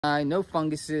No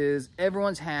funguses,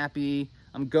 everyone's happy.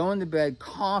 I'm going to bed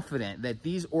confident that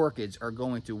these orchids are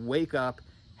going to wake up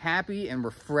happy and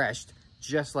refreshed,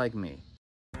 just like me.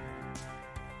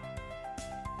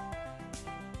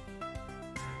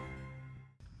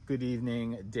 Good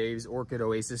evening, Dave's Orchid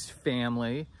Oasis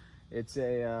family. It's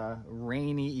a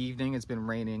rainy evening. It's been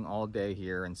raining all day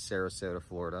here in Sarasota,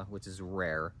 Florida, which is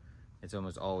rare. It's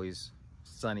almost always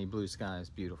sunny, blue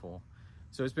skies, beautiful.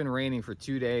 So it's been raining for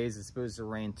 2 days. It's supposed to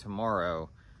rain tomorrow.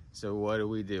 So what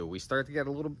do? We start to get a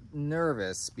little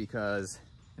nervous because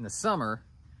in the summer,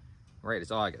 right,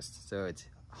 it's August. So it's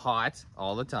hot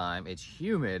all the time. It's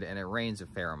humid and it rains a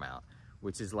fair amount,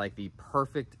 which is like the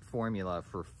perfect formula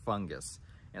for fungus.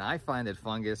 And I find that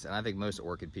fungus, and I think most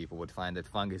orchid people would find that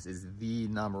fungus is the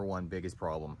 #1 biggest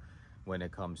problem when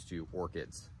it comes to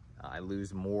orchids. I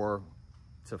lose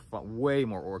way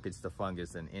more orchids to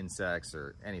fungus than insects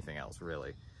or anything else,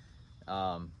 really.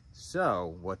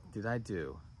 So what did I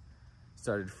do?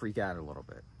 Started to freak out a little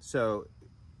bit. So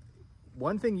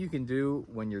one thing you can do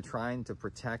when you're trying to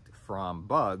protect from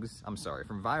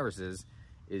from viruses,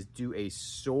 is do a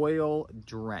soil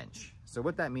drench. So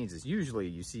what that means is usually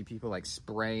you see people like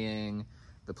spraying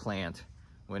the plant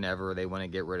whenever they want to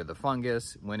get rid of the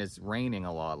fungus. When it's raining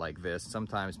a lot like this,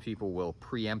 sometimes people will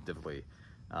preemptively,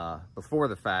 before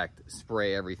the fact,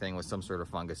 spray everything with some sort of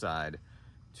fungicide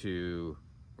to,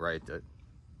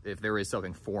 if there is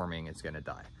something forming, it's going to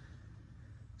die.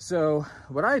 So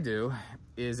what I do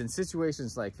is in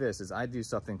situations like this is I do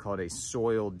something called a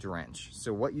soil drench.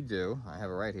 So what you do, I have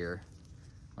it right here,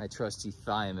 my trusty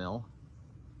Thiomyl.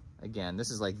 Again,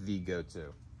 this is like the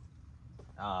go-to.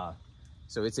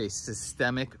 So it's a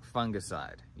systemic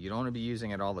fungicide. You don't want to be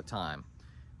using it all the time.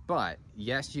 But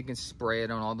yes, you can spray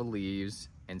it on all the leaves.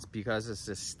 And because it's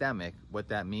systemic, what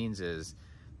that means is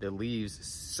the leaves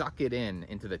suck it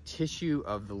into the tissue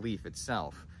of the leaf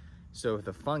itself. So if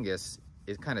the fungus,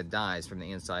 it kind of dies from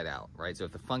the inside out, right? So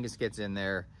if the fungus gets in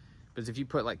there, because if you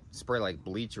put spray like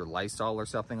bleach or Lysol or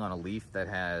something on a leaf that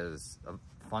has a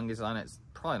fungus on it, it's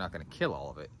probably not going to kill all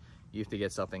of it. You have to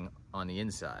get something on the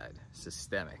inside,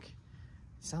 systemic.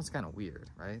 It sounds kind of weird,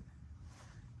 right?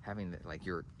 Having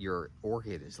your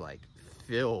orchid is like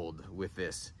filled with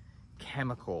this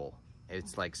chemical.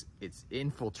 It's like it's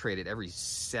infiltrated every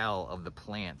cell of the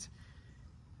plant.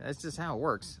 That's just how it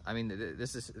works. I mean,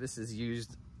 this is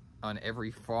used on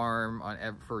every farm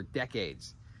for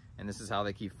decades, and this is how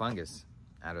they keep fungus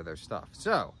out of their stuff.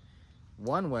 So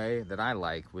one way that I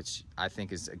like, which I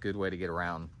think is a good way to get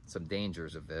around some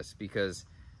dangers of this, because,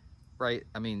 I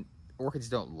mean, orchids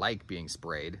don't like being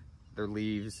sprayed. Their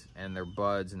leaves and their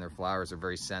buds and their flowers are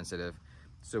very sensitive.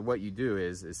 So what you do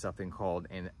is something called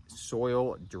a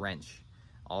soil drench.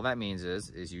 All that means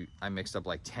is I mixed up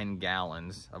like 10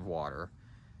 gallons of water.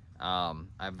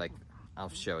 I'll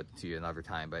show it to you another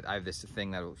time, but I have this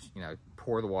thing that will,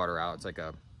 pour the water out. It's like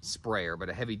a sprayer, but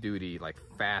a heavy duty, like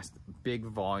fast, big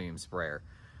volume sprayer.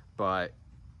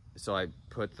 So I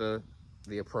put the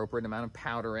appropriate amount of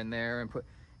powder in there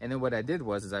and then what I did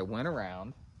was I went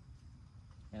around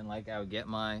and I would get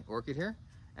my orchid here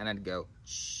and I'd go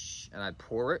shh, and I'd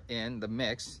pour it in the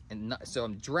mix, and so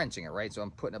I'm drenching it, right? So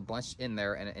I'm putting a bunch in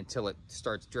there until it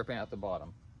starts dripping out the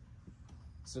bottom.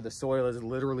 So the soil is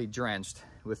literally drenched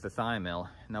with the Thiomyl.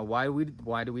 Now, why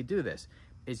do we do this?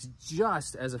 It's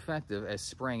just as effective as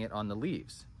spraying it on the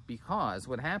leaves, because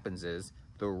what happens is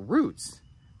the roots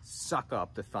suck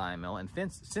up the Thiomyl, and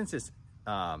since it's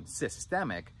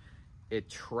systemic, it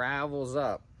travels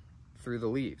up through the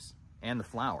leaves and the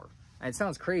flower. And it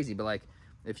sounds crazy, but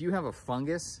if you have a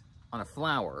fungus on a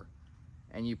flower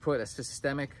and you put a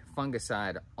systemic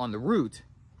fungicide on the root,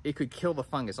 it could kill the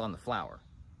fungus on the flower,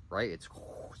 right? It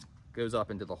goes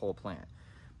up into the whole plant.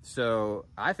 So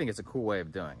I think it's a cool way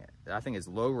of doing it. I think it's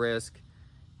low risk.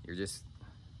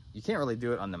 You can't really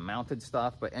do it on the mounted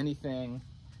stuff, but anything,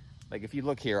 like if you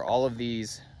look here, all of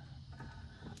these,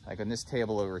 like on this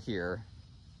table over here,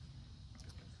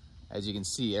 as you can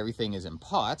see, everything is in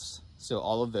pots. So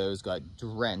all of those got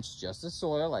drenched, just the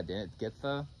soil. I didn't get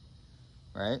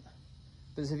right?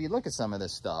 Because if you look at some of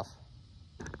this stuff,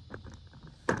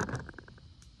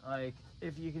 like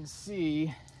if you can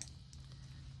see,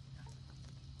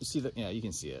 you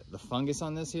can see it. The fungus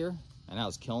on this here, and how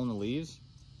it's killing the leaves.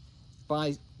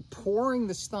 By pouring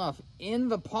the stuff in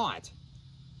the pot,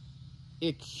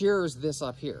 it cures this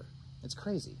up here. It's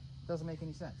crazy. It doesn't make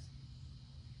any sense.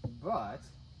 But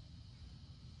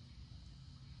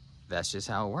that's just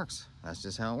how it works. That's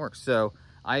just how it works. So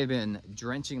I've been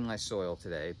drenching my soil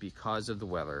today because of the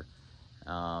weather.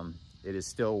 It is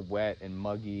still wet and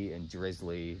muggy and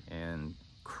drizzly and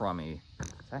crummy.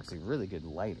 It's actually really good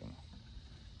lighting.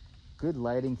 good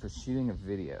lighting for shooting a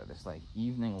video. This like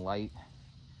evening light.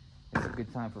 It's a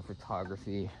good time for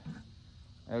photography.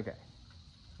 Okay,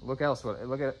 look at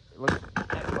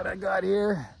what I got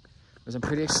here, which I'm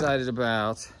pretty excited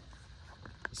about.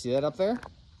 You see that up there?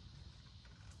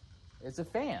 It's a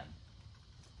fan.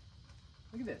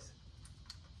 Look at this.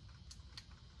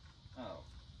 Oh,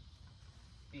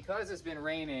 because it's been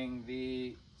raining,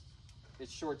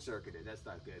 it's short-circuited. That's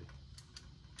not good.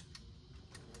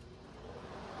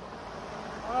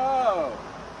 Oh!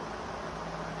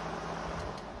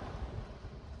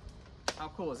 How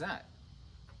cool is that?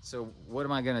 So what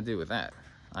am I gonna do with that?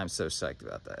 I'm so psyched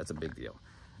about that. That's a big deal.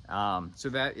 So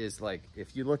that is like,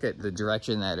 if you look at the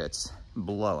direction that it's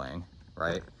blowing,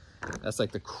 right? That's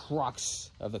like the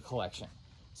crux of the collection.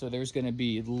 So there's gonna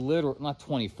be not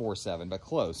 24/7, but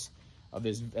close of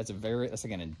this. That's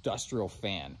like an industrial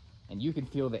fan. And you can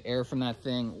feel the air from that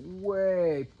thing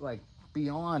way like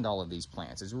beyond all of these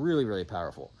plants. It's really, really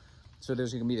powerful. So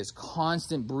there's gonna be this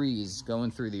constant breeze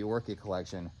going through the orchid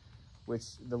collection,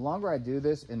 which the longer I do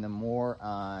this and the more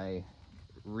I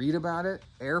read about it,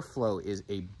 airflow is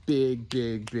a big,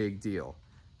 big, big deal.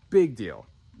 Big deal.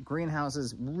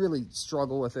 Greenhouses really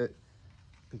struggle with it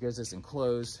because it's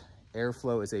enclosed.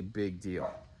 Airflow is a big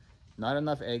deal. Not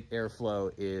enough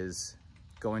airflow is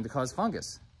going to cause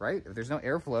fungus, right? If there's no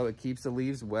airflow, it keeps the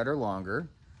leaves wetter longer,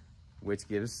 which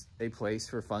gives a place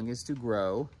for fungus to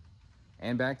grow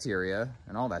and bacteria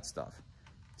and all that stuff.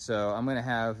 So I'm gonna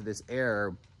have this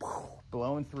air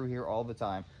blowing through here all the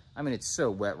time. I mean, it's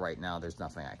so wet right now, there's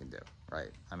nothing I can do,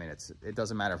 right? I mean, it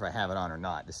doesn't matter if I have it on or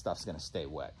not, this stuff's gonna stay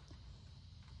wet.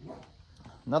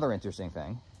 Another interesting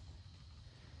thing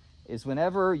is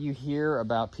whenever you hear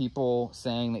about people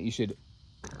saying that you should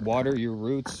water your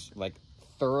roots like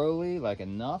thoroughly, like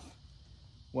enough,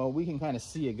 well, we can kind of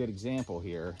see a good example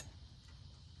here.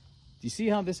 Do you see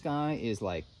how this guy is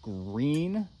like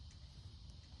green?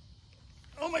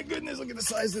 Oh my goodness, look at the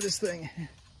size of this thing.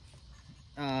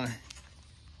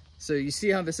 So you see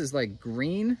how this is like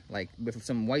green, like with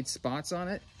some white spots on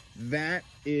it? That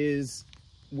is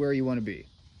where you want to be.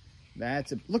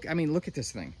 Look at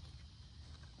this thing.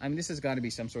 I mean, this has got to be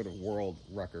some sort of world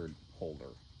record holder.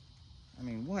 I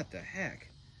mean, what the heck?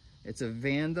 It's a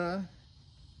Vanda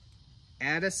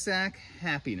Adisac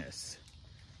Happiness.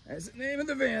 That's the name of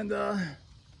the Vanda.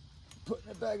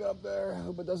 Putting it back up there.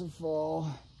 Hope it doesn't fall.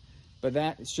 But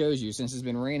that shows you, since it's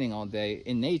been raining all day,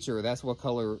 in nature, that's what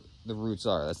color the roots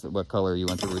are. That's what color you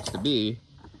want the roots to be.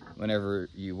 Whenever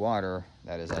you water,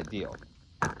 that is ideal.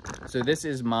 So this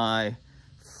is my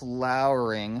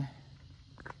flowering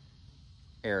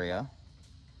area.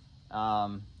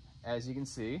 As you can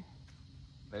see,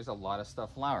 there's a lot of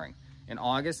stuff flowering. In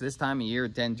August, this time of year,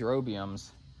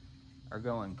 dendrobiums are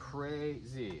going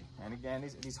crazy. And again,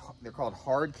 they're called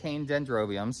hard cane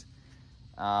dendrobiums.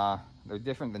 They're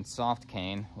different than soft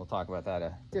cane. We'll talk about that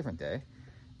a different day.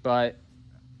 But,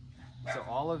 so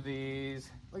all of these,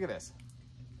 look at this.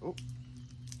 Oh,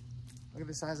 look at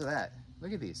the size of that.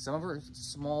 Look at these. Some of them are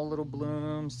small little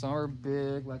blooms. Some are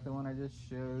big, like the one I just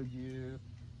showed you.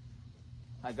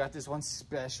 I got this one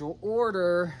special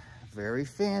order. Very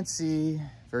fancy,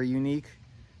 very unique.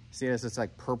 See this? It's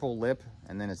like purple lip,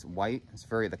 and then it's white.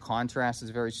 The contrast is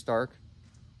very stark.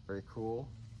 Very cool.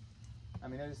 I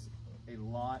mean, there's a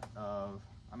lot of,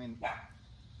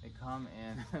 they come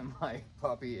in, and my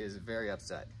puppy is very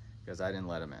upset because I didn't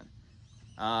let him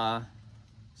in.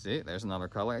 See, there's another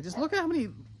color. Just look at how many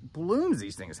blooms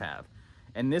these things have.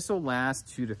 And this will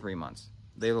last 2 to 3 months.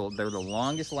 They're the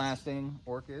longest lasting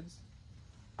orchids.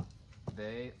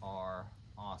 They are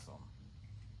awesome.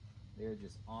 They're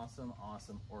just awesome,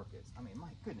 awesome orchids. I mean, my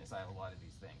goodness, I have a lot of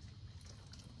these things.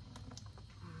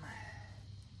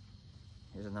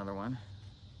 Here's another one.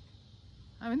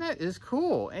 I mean, that is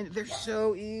cool. And they're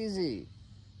so easy.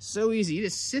 So easy. You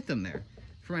just sit them there.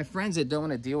 For my friends that don't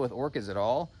want to deal with orchids at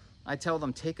all, I tell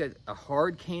them take a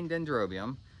hard cane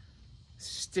dendrobium,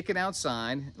 stick it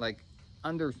outside, like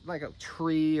under like a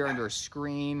tree or under a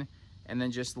screen, and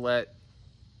then just let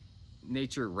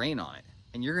nature rain on it.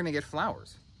 And you're going to get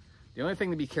flowers. The only thing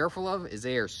to be careful of is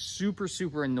they are super,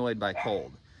 super annoyed by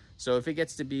cold. So if it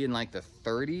gets to be in like the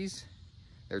 30s,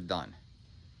 they're done.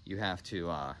 You have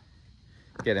to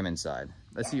get them inside.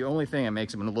 That's the only thing that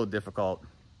makes them a little difficult.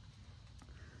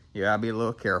 You gotta be a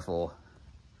little careful.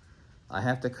 I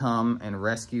have to come and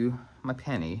rescue my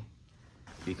Penny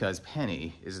because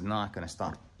Penny is not gonna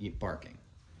stop barking.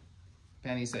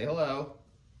 Penny, say hello.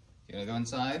 You wanna go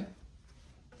inside?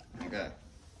 Okay.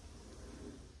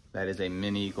 That is a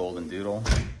mini golden doodle.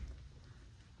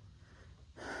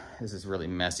 This is really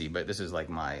messy, but this is like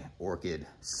my orchid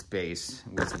space,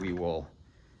 which we will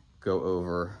go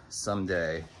over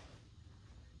someday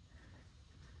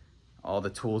all the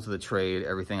tools of the trade,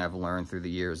 everything I've learned through the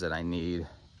years that I need.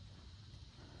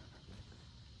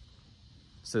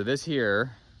 So this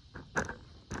here,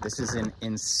 this is an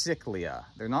Encyclia.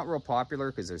 They're not real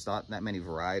popular because there's not that many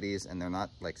varieties and they're not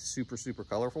like super, super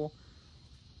colorful.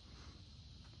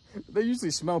 They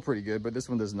usually smell pretty good, but this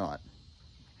one does not.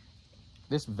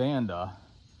 This Vanda,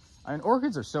 I mean,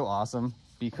 orchids are so awesome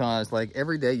because like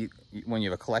every day when you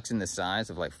have a collection this size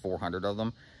of like 400 of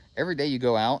them, every day you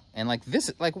go out and like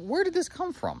this, like where did this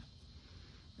come from?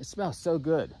 It smells so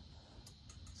good.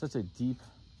 Such a deep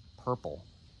purple.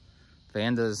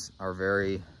 Vandas are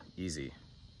very easy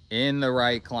in the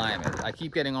right climate. I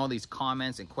keep getting all these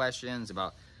comments and questions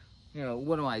about, you know,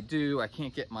 what do I do? I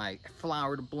can't get my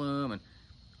flower to bloom. And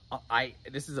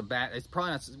this is it's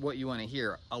probably not what you want to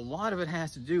hear. A lot of it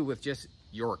has to do with just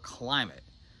your climate.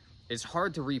 It's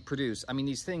hard to reproduce. I mean,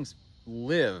 these things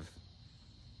live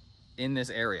in this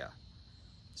area.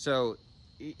 So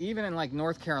even in like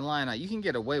North Carolina, you can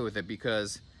get away with it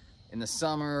because in the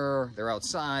summer, they're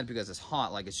outside because it's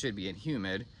hot like it should be and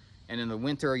humid. And in the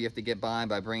winter, you have to get by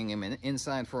bringing them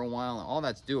inside for a while, and all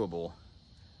that's doable.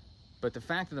 But the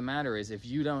fact of the matter is, if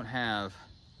you don't have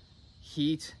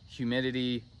heat,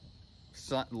 humidity,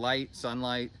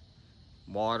 sunlight,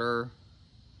 water,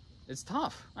 it's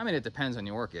tough. I mean, it depends on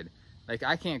the orchid. Like,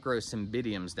 I can't grow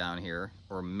cymbidiums down here,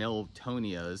 or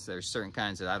Miltonias. There's certain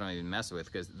kinds that I don't even mess with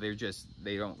because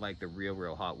they don't like the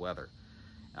real hot weather.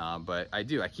 But I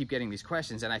keep getting these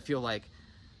questions and I feel like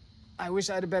I wish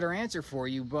I had a better answer for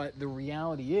you, but the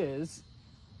reality is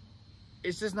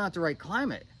it's just not the right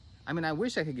climate. I mean, I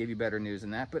wish I could give you better news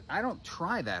than that, but I don't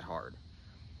try that hard.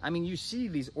 I mean, you see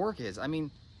these orchids. I mean,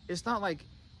 it's not like,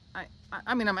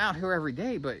 I mean, I'm out here every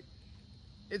day, but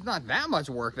it's not that much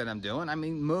work that I'm doing. I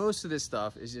mean, most of this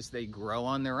stuff is just they grow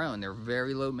on their own. They're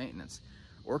very low maintenance.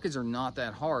 Orchids are not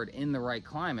that hard in the right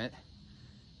climate.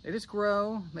 They just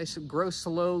grow. They grow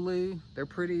slowly. They're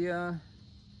pretty,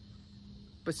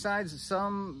 besides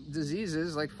some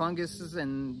diseases like funguses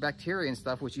and bacteria and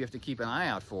stuff, which you have to keep an eye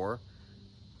out for,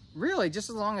 really, just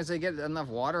as long as they get enough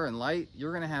water and light,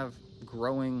 you're gonna have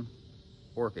growing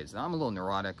orchids. Now, I'm a little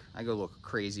neurotic. I go a little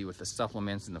crazy with the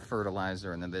supplements and the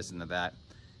fertilizer and the this and the that.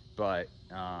 But,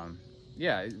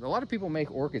 yeah, a lot of people make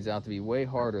orchids out to be way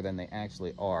harder than they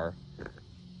actually are.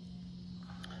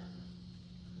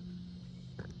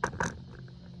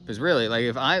 Because really, like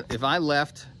if I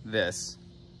left this,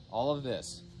 all of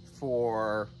this,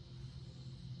 for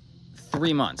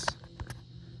 3 months,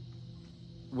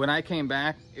 when I came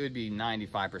back, it would be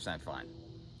 95% fine.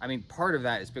 I mean, part of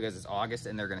that is because it's August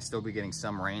and they're going to still be getting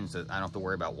some rain, so I don't have to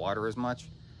worry about water as much.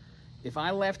 If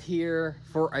I left here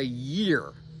for a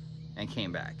year and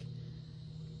came back,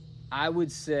 I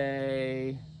would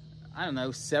say, I don't know,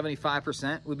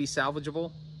 75% would be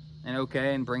salvageable and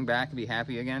okay and bring back and be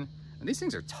happy again. And these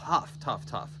things are tough.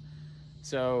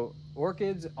 So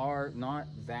orchids are not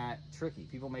that tricky.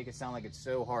 People make it sound like it's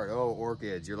so hard. Oh,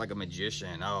 orchids, you're like a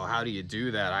magician. Oh, how do you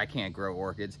do that? I can't grow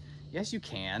orchids. Yes, you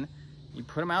can. You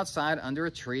put them outside under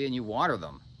a tree and you water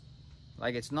them.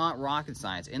 Like, it's not rocket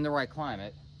science in the right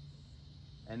climate.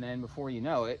 And then before you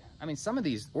know it, I mean, some of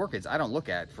these orchids I don't look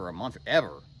at for a month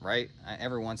ever, right?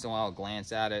 Every once in a while I'll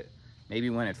glance at it. Maybe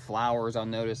when it flowers, I'll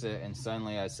notice it. And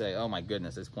suddenly I say, oh my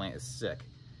goodness, this plant is sick.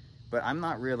 But I'm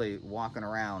not really walking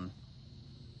around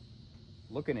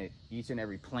looking at each and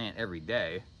every plant every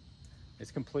day.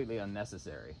 It's completely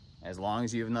unnecessary. As long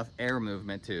as you have enough air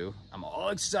movement too. I'm all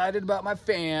excited about my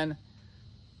fan.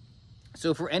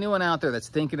 So for anyone out there that's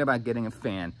thinking about getting a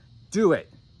fan, do it.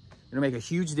 It'll make a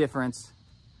huge difference.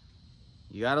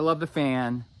 You gotta love the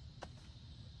fan.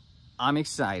 I'm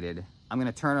excited. I'm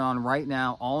gonna turn it on right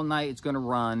now. All night it's gonna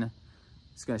run.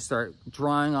 It's gonna start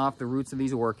drying off the roots of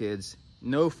these orchids.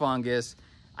 No fungus.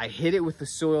 I hit it with the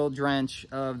soil drench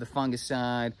of the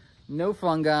fungicide. No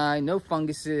fungi, no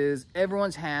funguses.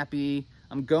 Everyone's happy.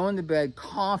 I'm going to bed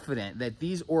confident that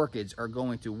these orchids are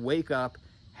going to wake up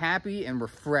happy and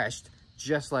refreshed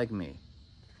just like me.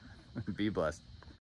 Be blessed.